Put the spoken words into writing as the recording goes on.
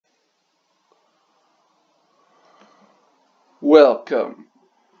Welcome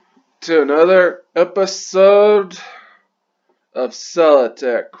to another episode of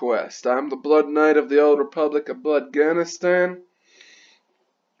Solitaire Quest. I'm the Blood Knight of the Old Republic of Bloodganistan.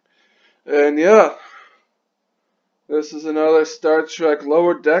 And yeah, this is another Star Trek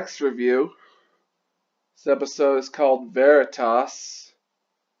Lower Decks review. This episode is called Veritas.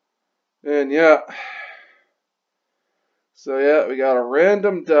 And yeah, we got a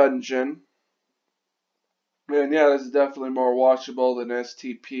random dungeon. And yeah, this is definitely more watchable than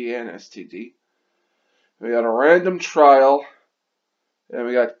STP and STD. We got a random trial. And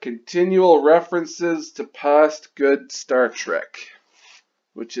we got continual references to past good Star Trek.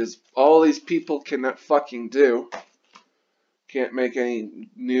 Which is all these people cannot fucking do. Can't make any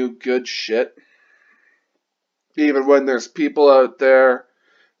new good shit. Even when there's people out there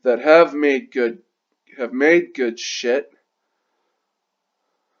that have made good shit.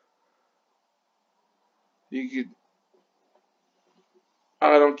 I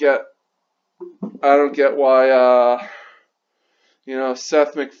don't get why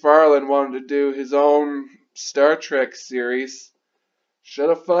Seth MacFarlane wanted to do his own Star Trek series. Should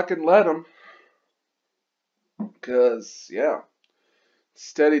have fucking let him. Because, yeah.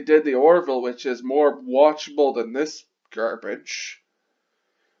 Instead he did the Orville, which is more watchable than this garbage.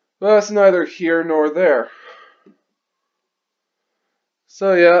 But that's neither here nor there.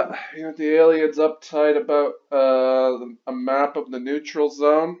 So yeah, the aliens uptight about a map of the neutral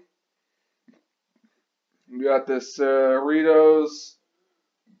zone. We got this Cerritos.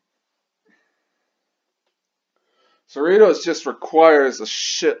 Cerritos just requires a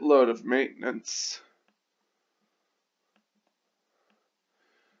shitload of maintenance.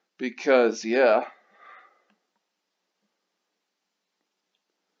 Because, yeah.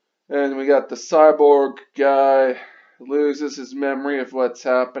 And we got the cyborg guy loses his memory of what's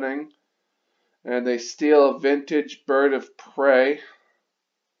happening. And they steal a vintage bird of prey.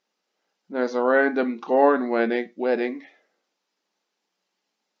 There's a random Gorn wedding.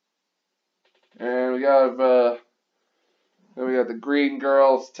 And we got the green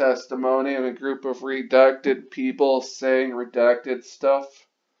girl's testimony and a group of redacted people saying redacted stuff.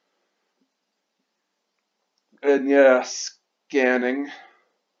 And yeah, scanning.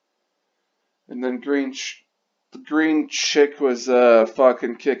 And then the green chick was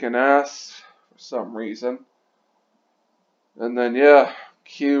fucking kicking ass for some reason. And then yeah,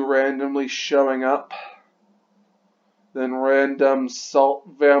 Q randomly showing up. Then random salt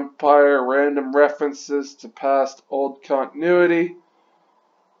vampire, random references to past old continuity.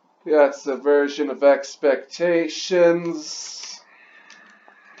 Yeah, it's a version of expectations.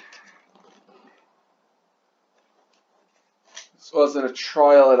 This wasn't a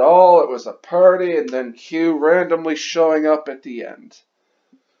trial at all, it was a party, and then Q randomly showing up at the end.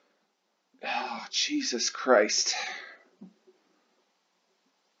 Oh, Jesus Christ.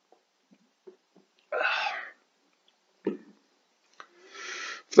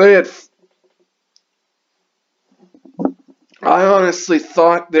 I honestly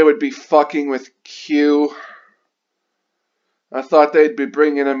thought they would be fucking with Q. I thought they'd be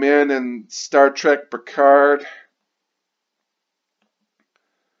bringing him in Star Trek Picard.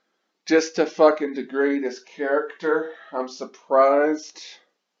 Just to fucking degrade his character. I'm surprised.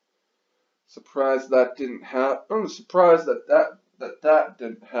 Surprised that didn't happen. I'm surprised that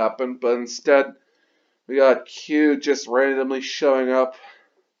didn't happen. But instead, we got Q just randomly showing up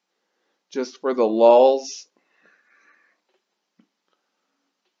just for the lulz.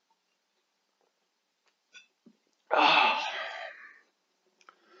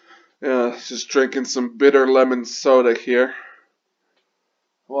 Yeah, just drinking some bitter lemon soda here.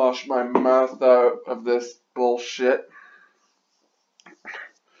 Wash my mouth out of this bullshit.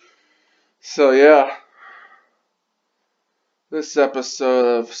 So yeah, this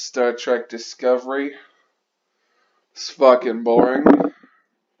episode of Star Trek Discovery is fucking boring.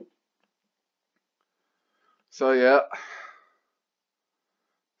 So yeah,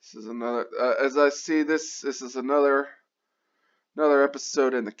 this is another. As I see this is another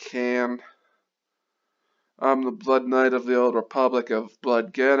episode in the can. I'm the Blood Knight of the Old Republic of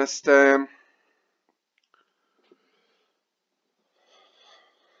Bloodganistan.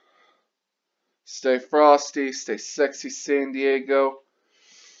 Stay frosty, stay sexy, San Diego.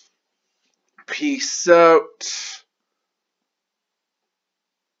 Peace out.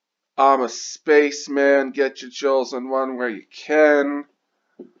 I'm a spaceman. Get your jewels on one where you can.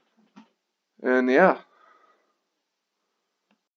 And yeah.